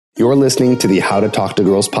You're listening to the How to Talk to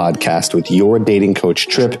Girls podcast with your dating coach,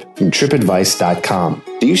 Trip, from tripadvice.com.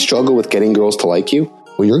 Do you struggle with getting girls to like you?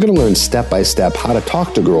 Well, you're going to learn step-by-step how to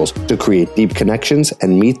talk to girls to create deep connections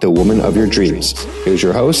and meet the woman of your dreams. Here's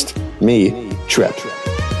your host, me, Trip.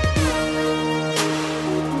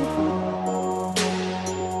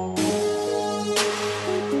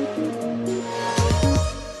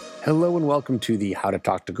 Hello and welcome to the How to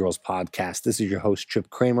Talk to Girls podcast. This is your host, Trip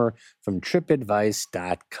Kramer from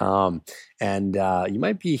tripadvice.com. And you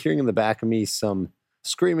might be hearing in the back of me some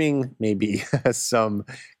screaming, maybe some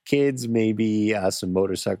kids, maybe some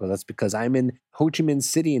motorcycles. That's because I'm in Ho Chi Minh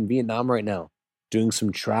City in Vietnam right now, doing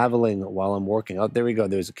some traveling while I'm working. Oh, there we go.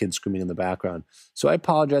 There's a kid screaming in the background. So I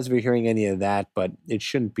apologize if you're hearing any of that, but it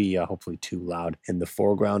shouldn't be hopefully too loud in the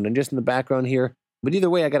foreground. And just in the background here, but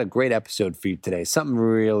either way, I got a great episode for you today, something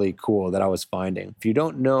really cool that I was finding. If you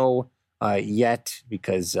don't know yet,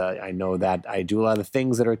 because I know that I do a lot of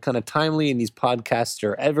things that are kind of timely, and these podcasts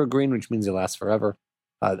are evergreen, which means they last forever.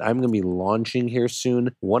 I'm going to be launching here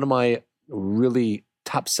soon one of my really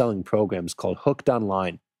top-selling programs called Hooked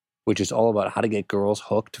Online, which is all about how to get girls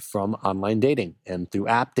hooked from online dating and through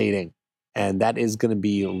app dating. And that is going to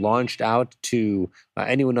be launched out to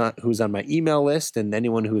anyone who's on my email list and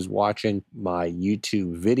anyone who's watching my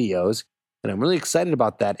YouTube videos. And I'm really excited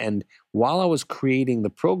about that. And while I was creating the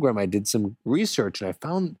program, I did some research and I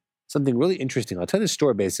found something really interesting. I'll tell you the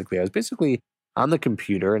story basically. I was basically on the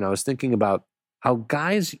computer and I was thinking about how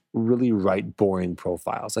guys really write boring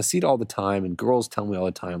profiles. I see it all the time and girls tell me all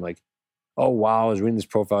the time, like, oh, wow, I was reading this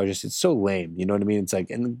profile. It's so lame. You know what I mean? It's like,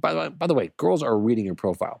 and by the way, girls are reading your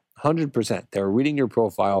profile, 100%. They're reading your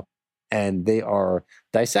profile and they are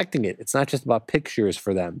dissecting it. It's not just about pictures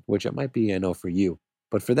for them, which it might be, I know, for you.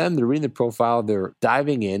 But for them, they're reading the profile, they're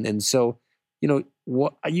diving in. And so,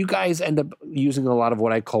 what you guys end up using a lot of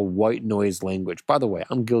what I call white noise language. By the way,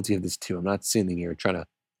 I'm guilty of this too. I'm not sitting here trying to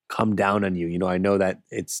come down on you. I know that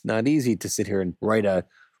it's not easy to sit here and write a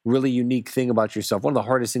really unique thing about yourself. One of the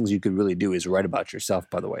hardest things you could really do is write about yourself,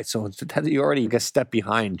 by the way. So you already a step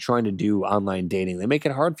behind trying to do online dating. They make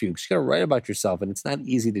it hard for you because you got to write about yourself and it's not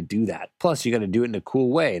easy to do that. Plus, you got to do it in a cool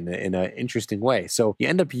way, in an interesting way. So you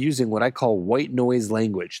end up using what I call white noise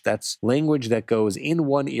language. That's language that goes in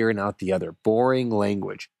one ear and out the other, boring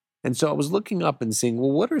language. And so I was looking up and seeing,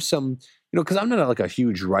 well, what are some, because I'm not like a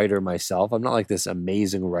huge writer myself. I'm not like this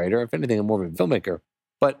amazing writer. If anything, I'm more of a filmmaker.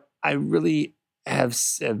 But I really have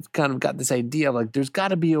kind of got this idea of like, there's got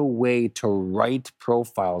to be a way to write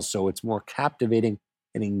profiles so it's more captivating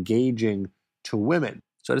and engaging to women.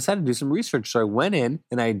 So I decided to do some research. So I went in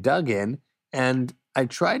and I dug in and I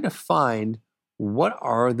tried to find what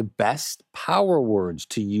are the best power words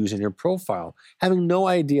to use in your profile, having no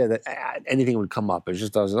idea that anything would come up. It's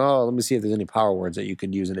just, I was, let me see if there's any power words that you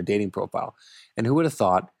could use in a dating profile. And who would have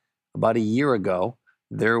thought about a year ago,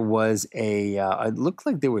 there was it looked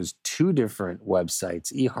like there was two different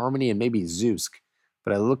websites, eHarmony and maybe Zoosk.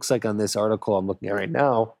 But it looks like on this article I'm looking at right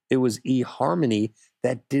now, it was eHarmony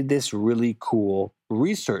that did this really cool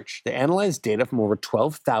research. They analyzed data from over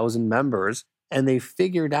 12,000 members, and they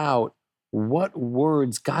figured out what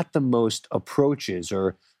words got the most approaches,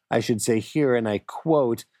 or I should say here, and I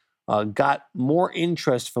quote, got more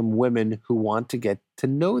interest from women who want to get to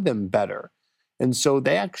know them better. And so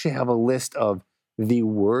they actually have a list of the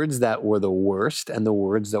words that were the worst and the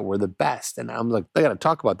words that were the best. And I'm like, I got to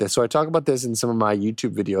talk about this. So I talk about this in some of my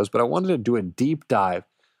YouTube videos, but I wanted to do a deep dive.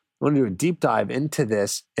 I want to do a deep dive into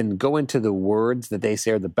this and go into the words that they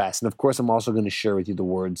say are the best. And of course, I'm also going to share with you the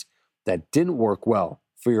words that didn't work well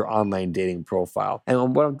for your online dating profile.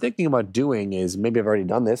 And what I'm thinking about doing is, maybe I've already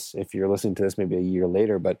done this if you're listening to this maybe a year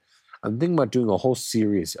later, but I'm thinking about doing a whole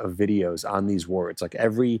series of videos on these words. Like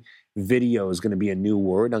every video is going to be a new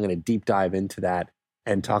word. I'm going to deep dive into that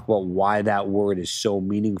and talk about why that word is so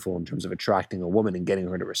meaningful in terms of attracting a woman and getting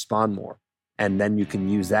her to respond more. And then you can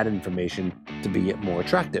use that information to be more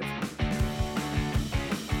attractive.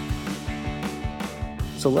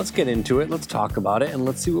 So let's get into it. Let's talk about it and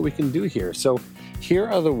let's see what we can do here. So here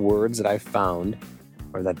are the words that I found,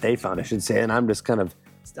 or that they found, I should say, and I'm just kind of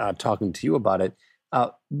talking to you about it,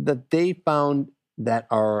 that they found that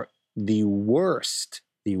are the worst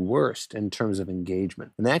in terms of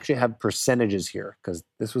engagement. And they actually have percentages here because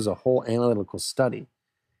this was a whole analytical study.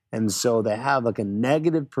 And so they have like a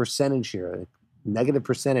negative percentage here. Negative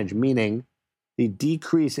percentage meaning the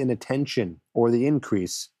decrease in attention or the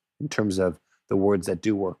increase in terms of the words that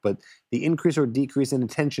do work, but the increase or decrease in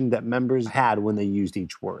attention that members had when they used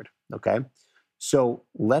each word, okay? So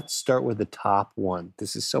let's start with the top one.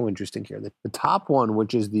 This is so interesting here. The top one,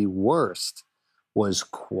 which is the worst, was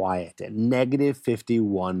quiet at negative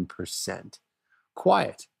 51%.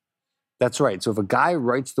 Quiet. That's right. So if a guy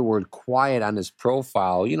writes the word quiet on his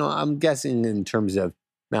profile, I'm guessing in terms of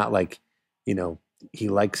not like, you know, he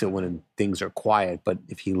likes it when things are quiet, but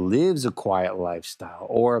if he lives a quiet lifestyle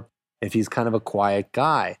or if he's kind of a quiet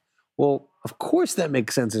guy, well, of course that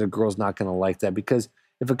makes sense that a girl's not going to like that because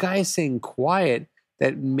if a guy is saying quiet,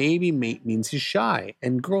 that maybe means he's shy.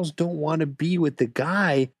 And girls don't want to be with the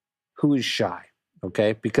guy who is shy.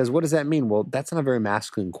 Okay. Because what does that mean? Well, that's not a very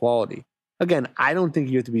masculine quality. Again, I don't think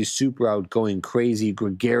you have to be super outgoing, crazy,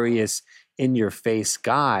 gregarious, in your face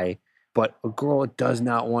guy, but a girl does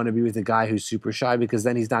not want to be with a guy who's super shy because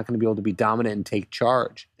then he's not going to be able to be dominant and take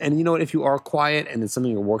charge. And you know what? If you are quiet and it's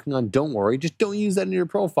something you're working on, don't worry. Just don't use that in your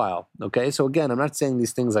profile. Okay. So again, I'm not saying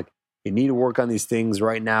these things like you need to work on these things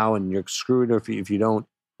right now and you're screwed if you don't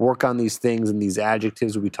work on these things and these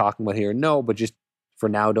adjectives we'll be talking about here. No, but just for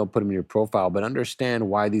now, don't put them in your profile, but understand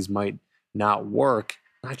why these might not work,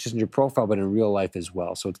 not just in your profile, but in real life as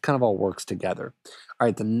well. So it kind of all works together. All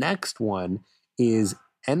right, the next one is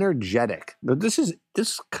energetic. Now,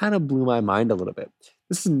 this kind of blew my mind a little bit.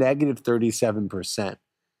 This is negative 37%.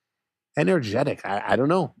 Energetic, I don't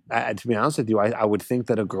know. To be honest with you, I would think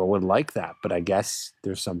that a girl would like that, but I guess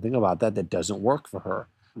there's something about that doesn't work for her.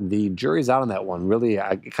 The jury's out on that one. Really,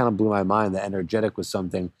 it kind of blew my mind that energetic was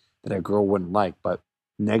something that a girl wouldn't like, but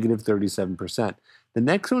negative 37%. The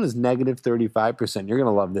next one is negative 35%. You're going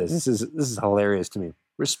to love this. This is hilarious to me.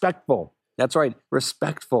 Respectful. That's right.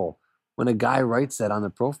 Respectful. When a guy writes that on the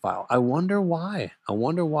profile, I wonder why. I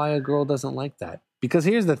wonder why a girl doesn't like that. Because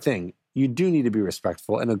here's the thing. You do need to be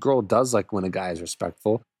respectful, and a girl does like when a guy is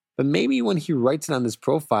respectful. But maybe when he writes it on this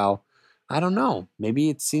profile, I don't know. Maybe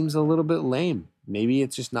it seems a little bit lame. Maybe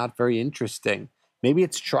it's just not very interesting. Maybe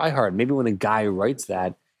it's try hard. Maybe when a guy writes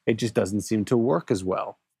that, it just doesn't seem to work as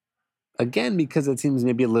well. Again, because it seems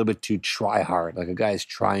maybe a little bit too try hard. Like a guy is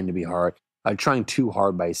trying to be hard, trying too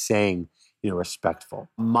hard by saying, respectful.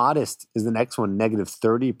 Modest is the next one, negative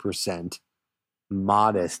 30%.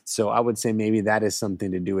 Modest. So I would say maybe that is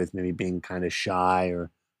something to do with maybe being kind of shy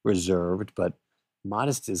or reserved, but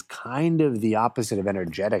modest is kind of the opposite of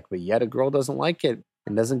energetic, but yet a girl doesn't like it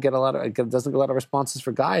and doesn't get a lot of responses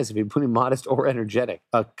for guys if you're putting modest or energetic.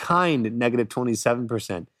 Kind, negative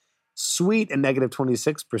 27%. Sweet, and negative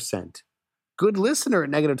 26%. Good listener at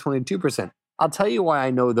negative 22%. I'll tell you why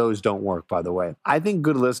I know those don't work, by the way. I think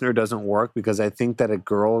good listener doesn't work because I think that a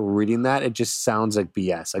girl reading that, it just sounds like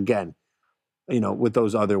BS. Again, with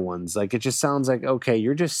those other ones, like it just sounds like, okay,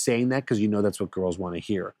 you're just saying that because that's what girls want to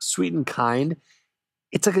hear. Sweet and kind.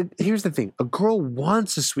 It's like, here's the thing. A girl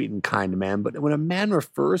wants a sweet and kind man, but when a man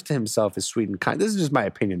refers to himself as sweet and kind, this is just my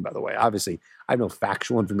opinion, by the way. Obviously, I have no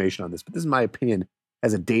factual information on this, but this is my opinion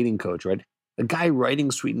as a dating coach, right? A guy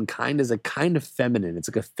writing sweet and kind is a kind of feminine. It's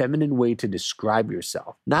like a feminine way to describe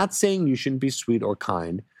yourself. Not saying you shouldn't be sweet or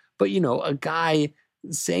kind, but a guy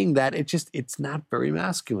saying that, it's not very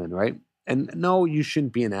masculine, right? And no, you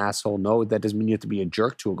shouldn't be an asshole. No, that doesn't mean you have to be a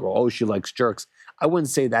jerk to a girl. Oh, she likes jerks. I wouldn't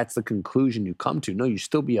say that's the conclusion you come to. No, you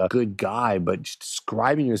still be a good guy, but just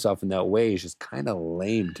describing yourself in that way is just kind of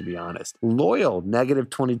lame, to be honest. Loyal, negative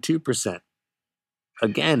 22%.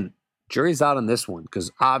 Again, jury's out on this one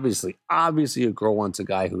because obviously a girl wants a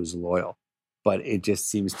guy who's loyal, but it just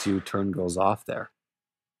seems to turn girls off there.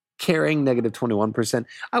 Caring, negative 21%.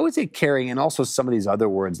 I would say caring, and also some of these other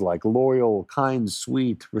words like loyal, kind,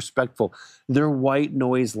 sweet, respectful, they're white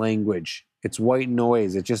noise language. It's white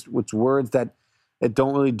noise. It's words that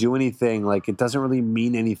don't really do anything. Like it doesn't really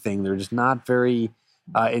mean anything. They're just not very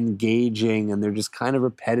engaging, and they're just kind of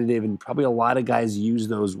repetitive. And probably a lot of guys use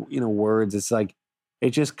those words. It's like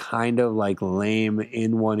it's just kind of like lame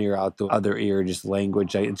in one ear, out the other ear, just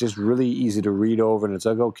language. It's just really easy to read over, and it's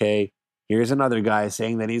like, okay, here's another guy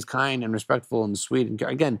saying that he's kind and respectful and sweet. And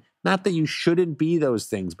again, not that you shouldn't be those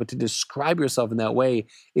things, but to describe yourself in that way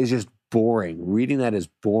is just boring. Reading that is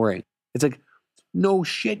boring. It's like, no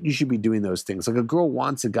shit, you should be doing those things. Like a girl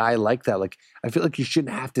wants a guy like that. Like I feel like you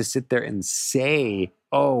shouldn't have to sit there and say,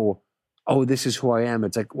 oh, this is who I am.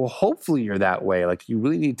 It's like, well, hopefully you're that way. Like you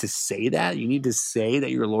really need to say that. You need to say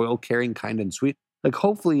that you're loyal, caring, kind, and sweet. Like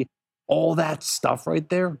hopefully all that stuff right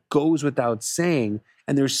there goes without saying.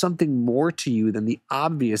 And there's something more to you than the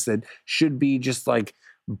obvious that should be just like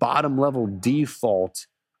bottom level default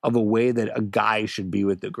of a way that a guy should be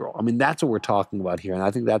with the girl. I mean, that's what we're talking about here. And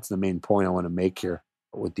I think that's the main point I want to make here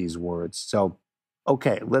with these words. So,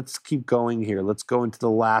 okay, let's keep going here. Let's go into the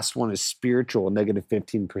last one is spiritual, negative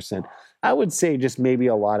 15%. I would say just maybe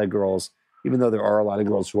a lot of girls, even though there are a lot of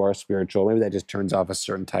girls who are spiritual, maybe that just turns off a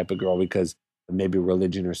certain type of girl because maybe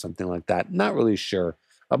religion or something like that. Not really sure.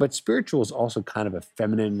 But spiritual is also kind of a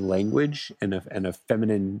feminine language and a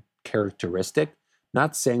feminine characteristic.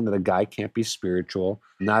 Not saying that a guy can't be spiritual,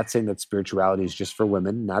 not saying that spirituality is just for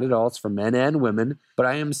women, not at all. It's for men and women. But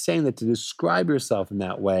I am saying that to describe yourself in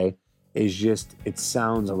that way is just, it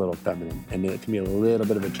sounds a little feminine and it can be a little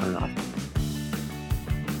bit of a turnoff.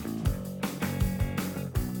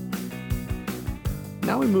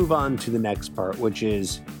 Now we move on to the next part, which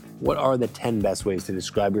is what are the 10 best ways to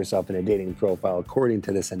describe yourself in a dating profile according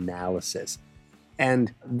to this analysis?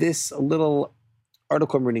 And this little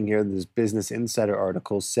article I'm reading here, this Business Insider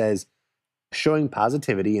article, says showing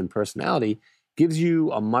positivity and personality gives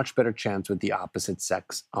you a much better chance with the opposite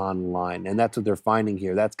sex online. And that's what they're finding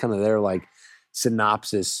here. That's kind of their like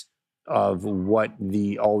synopsis of what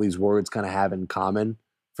all these words kind of have in common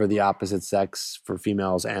for the opposite sex, for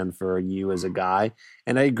females and for you as a guy.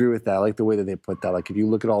 And I agree with that. I like the way that they put that. Like if you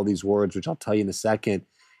look at all these words, which I'll tell you in a second,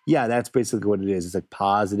 yeah, that's basically what it is. It's like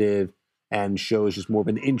positive and shows just more of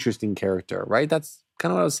an interesting character, right? That's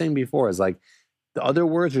kind of what I was saying before, is like the other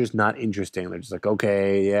words are just not interesting. They're just like,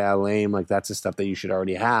 okay, yeah, lame. Like that's the stuff that you should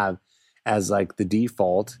already have as like the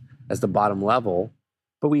default, as the bottom level.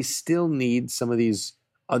 But we still need some of these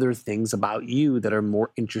other things about you that are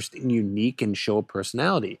more interesting, unique, and show a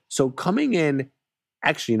personality. So coming in,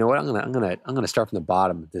 actually, you know what? I'm gonna start from the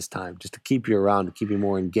bottom this time, just to keep you around, to keep you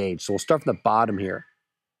more engaged. So we'll start from the bottom here.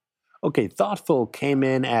 Okay, thoughtful came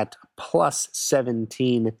in at plus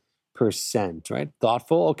 17%, right?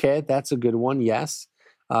 Thoughtful, okay, that's a good one, yes.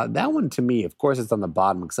 That one to me, of course, it's on the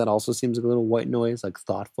bottom because that also seems like a little white noise, like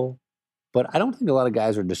thoughtful. But I don't think a lot of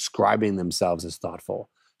guys are describing themselves as thoughtful.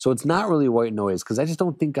 So it's not really white noise because I just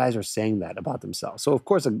don't think guys are saying that about themselves. So of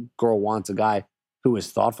course a girl wants a guy who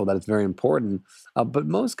is thoughtful. That is very important. But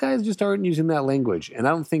most guys just aren't using that language. And I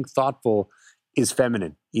don't think thoughtful is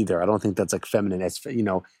feminine either. I don't think that's like feminine as,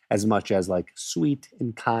 as much as like sweet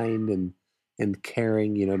and kind and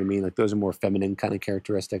caring, you know what I mean? Like those are more feminine kind of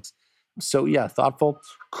characteristics. So yeah, thoughtful.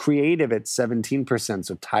 Creative at 17%,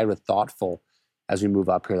 so tied with thoughtful as we move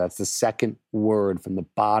up here. That's the second word from the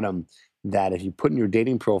bottom that if you put in your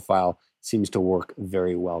dating profile seems to work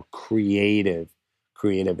very well. Creative.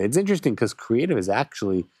 It's interesting because creative is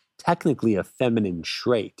actually technically a feminine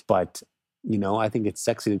trait, but I think it's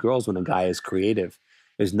sexy to girls when a guy is creative.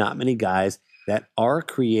 There's not many guys that are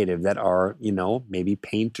creative, that are, maybe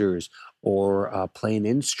painters or play an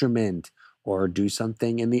instrument or do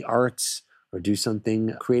something in the arts or do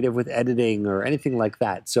something creative with editing or anything like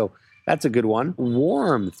that. So that's a good one.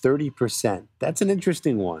 Warm, 30%. That's an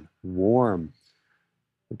interesting one. Warm.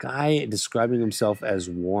 A guy describing himself as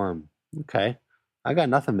warm. Okay. I got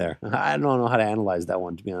nothing there. I don't know how to analyze that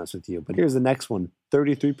one, to be honest with you. But here's the next one,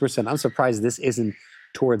 33%. I'm surprised this isn't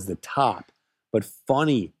towards the top. But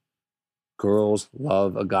funny. Girls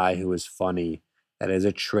love a guy who is funny. That is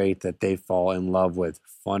a trait that they fall in love with.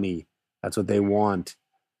 Funny. That's what they want.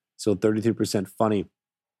 So 33% funny.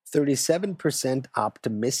 37%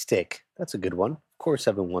 optimistic. That's a good one. Of course,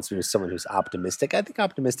 everyone wants to be someone who's optimistic. I think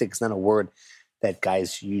optimistic is not a word that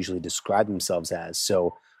guys usually describe themselves as. So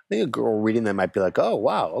I think a girl reading that might be like, oh,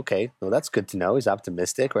 wow, okay. Well, that's good to know. He's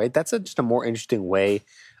optimistic, right? That's just a more interesting way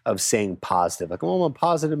of saying positive. Like, oh, I'm a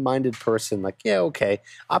positive-minded person. Like, yeah, okay.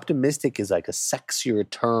 Optimistic is like a sexier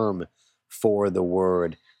term for the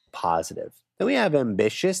word positive. Then we have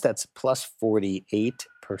ambitious. That's plus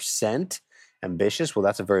 48%. Ambitious, well,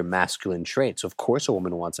 that's a very masculine trait. So, of course, a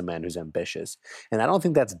woman wants a man who's ambitious. And I don't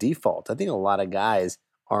think that's default. I think a lot of guys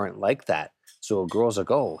aren't like that. So, girls are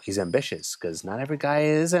like, oh, he's ambitious, because not every guy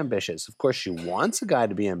is ambitious. Of course, she wants a guy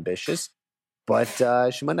to be ambitious, but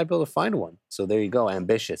she might not be able to find one. So, there you go.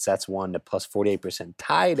 Ambitious. That's one at plus 48%.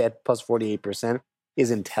 Tied at plus 48%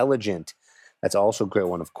 is intelligent. That's also a great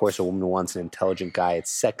one. Of course, a woman wants an intelligent guy.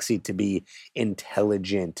 It's sexy to be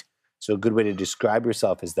intelligent. So a good way to describe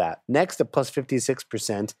yourself is that. Next, at plus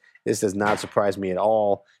 56%, this does not surprise me at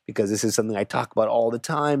all because this is something I talk about all the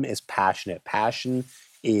time, is passionate. Passion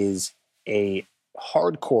is a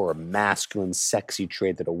hardcore masculine, sexy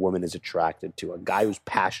trait that a woman is attracted to. A guy who's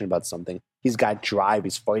passionate about something. He's got drive.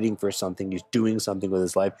 He's fighting for something. He's doing something with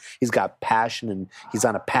his life. He's got passion and he's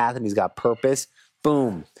on a path and he's got purpose.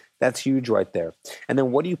 Boom. That's huge right there. And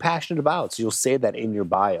then what are you passionate about? So you'll say that in your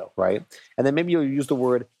bio, right? And then maybe you'll use the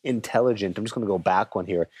word intelligent. I'm just going to go back one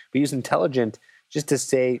here. But use intelligent just to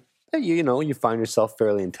say that you find yourself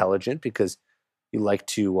fairly intelligent because you like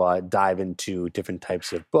to dive into different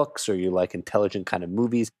types of books or you like intelligent kind of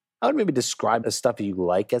movies. I would maybe describe the stuff that you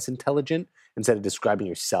like as intelligent instead of describing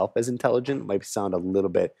yourself as intelligent. It might sound a little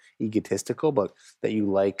bit egotistical, but that you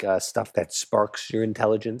like stuff that sparks your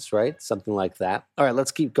intelligence, right? Something like that. All right,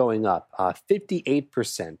 let's keep going up.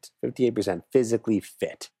 58% physically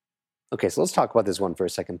fit. Okay, so let's talk about this one for a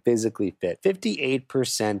second. Physically fit.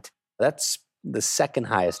 58%, that's the second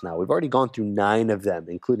highest now. We've already gone through 9 of them,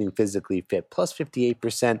 including physically fit, plus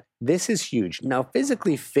 58%. This is huge. Now,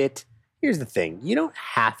 physically fit, here's the thing. You don't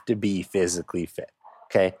have to be physically fit,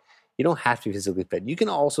 okay? You don't have to be physically fit. You can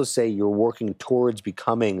also say you're working towards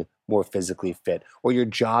becoming more physically fit, or your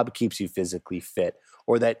job keeps you physically fit,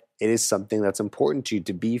 or that it is something that's important to you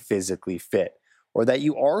to be physically fit, or that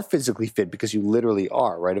you are physically fit because you literally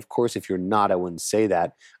are, right? Of course, if you're not, I wouldn't say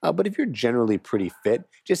that. But if you're generally pretty fit,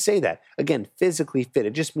 just say that. Again, physically fit,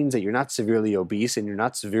 it just means that you're not severely obese and you're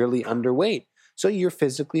not severely underweight. So you're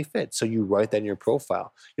physically fit. So you write that in your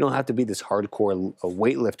profile. You don't have to be this hardcore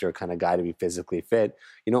weightlifter kind of guy to be physically fit.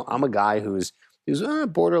 I'm a guy who's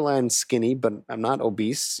borderline skinny, but I'm not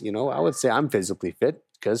obese. I would say I'm physically fit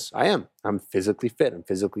because I am. I'm physically fit. I'm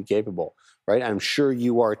physically capable, right? I'm sure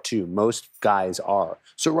you are too. Most guys are.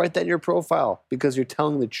 So write that in your profile because you're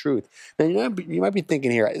telling the truth. Now, you might be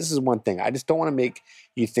thinking here, this is one thing. I just don't want to make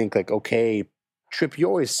you think like, okay, Trip, you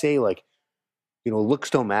always say like, looks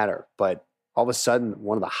don't matter. But all of a sudden,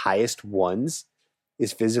 one of the highest ones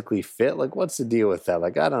is physically fit. Like, what's the deal with that?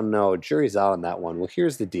 Like, I don't know. Jury's out on that one. Well,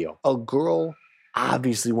 here's the deal. A girl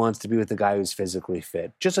obviously wants to be with a guy who's physically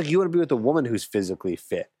fit, just like you want to be with a woman who's physically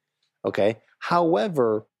fit, okay?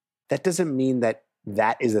 However, that doesn't mean that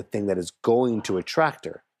is a thing that is going to attract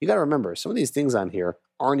her. You got to remember, some of these things on here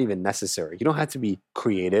aren't even necessary. You don't have to be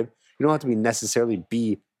creative. You don't have to necessarily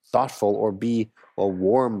be thoughtful or be a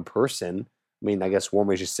warm person. I mean, I guess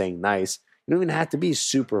warm is just saying nice. You don't even have to be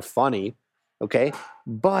super funny, okay?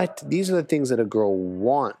 But these are the things that a girl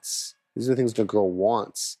wants. These are the things that a girl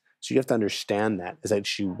wants. So you have to understand that, is that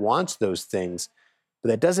she wants those things, but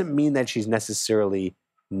that doesn't mean that she's necessarily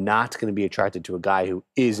not going to be attracted to a guy who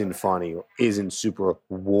isn't funny or isn't super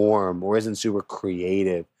warm or isn't super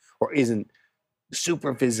creative or isn't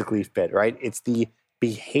super physically fit, right? It's the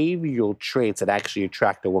behavioral traits that actually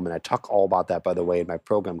attract a woman. I talk all about that, by the way, in my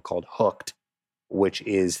program called Hooked, which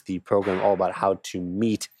is the program all about how to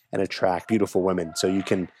meet and attract beautiful women. So you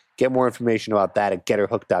can get more information about that at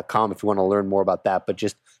getherhooked.com if you want to learn more about that. But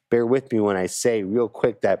just bear with me when I say real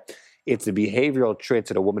quick that it's the behavioral traits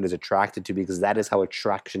that a woman is attracted to, because that is how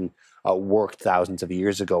attraction worked thousands of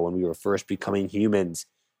years ago when we were first becoming humans.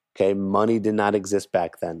 Okay, money did not exist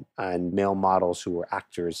back then, and male models who were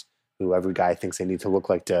actors, who every guy thinks they need to look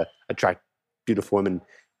like to attract beautiful women,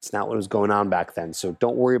 it's not what was going on back then. So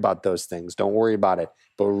don't worry about those things. Don't worry about it.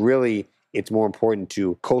 But really, it's more important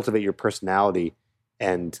to cultivate your personality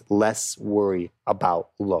and less worry about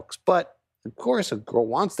looks. But of course, a girl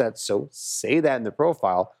wants that, so say that in the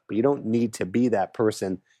profile, but you don't need to be that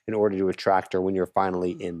person in order to attract her when you're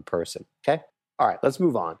finally in person, okay? All right, let's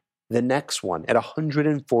move on. The next one at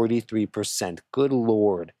 143%, good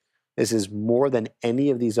Lord, this is more than any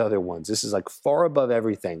of these other ones. This is like far above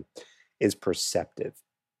everything, is perceptive.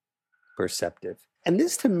 Perceptive. And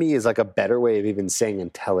this to me is like a better way of even saying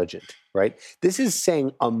intelligent, right? This is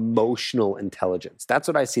saying emotional intelligence. That's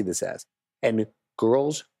what I see this as. And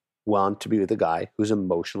girls want to be with a guy who's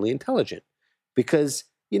emotionally intelligent because,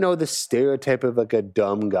 the stereotype of like a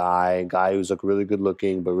dumb guy who's like really good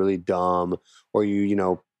looking but really dumb, or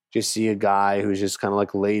just see a guy who's just kind of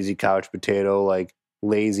like lazy couch potato, like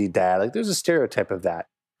lazy dad. Like there's a stereotype of that,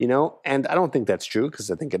 and I don't think that's true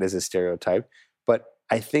because I think it is a stereotype, but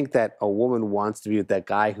I think that a woman wants to be with that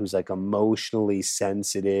guy who's like emotionally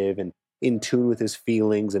sensitive and in tune with his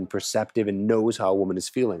feelings and perceptive and knows how a woman is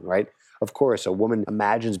feeling, right? Of course, a woman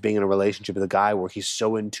imagines being in a relationship with a guy where he's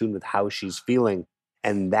so in tune with how she's feeling,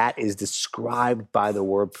 and that is described by the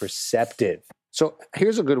word perceptive. So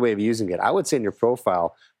here's a good way of using it. I would say in your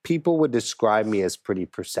profile, people would describe me as pretty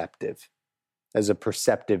perceptive, as a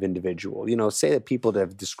perceptive individual. Say that people that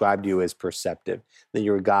have described you as perceptive, then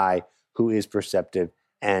you're a guy who is perceptive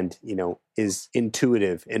and, is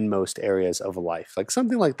intuitive in most areas of life. Like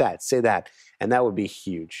something like that. Say that, and that would be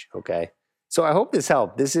huge, okay? So I hope this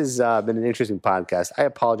helped. This has been an interesting podcast. I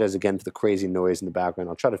apologize again for the crazy noise in the background.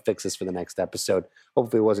 I'll try to fix this for the next episode.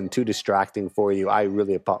 Hopefully it wasn't too distracting for you. I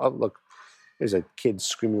really apologize. Oh, look, there's a kid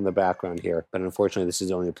screaming in the background here. But unfortunately, this is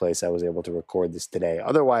the only place I was able to record this today.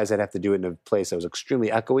 Otherwise, I'd have to do it in a place that was extremely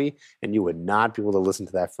echoey, and you would not be able to listen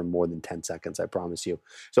to that for more than 10 seconds, I promise you.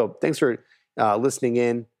 So thanks for listening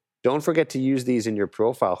in. Don't forget to use these in your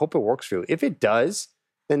profile. Hope it works for you. If it does,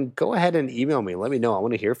 then go ahead and email me. Let me know. I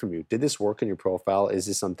want to hear from you. Did this work in your profile? Is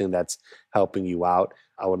this something that's helping you out?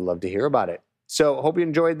 I would love to hear about it. So hope you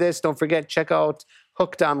enjoyed this. Don't forget, check out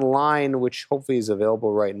Hooked Online, which hopefully is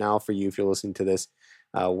available right now for you if you're listening to this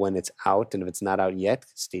when it's out. And if it's not out yet,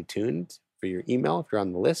 stay tuned for your email. If you're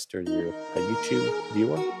on the list or you're a YouTube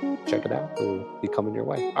viewer, check it out. It'll be coming your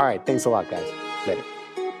way. All right. Thanks a lot, guys. Later.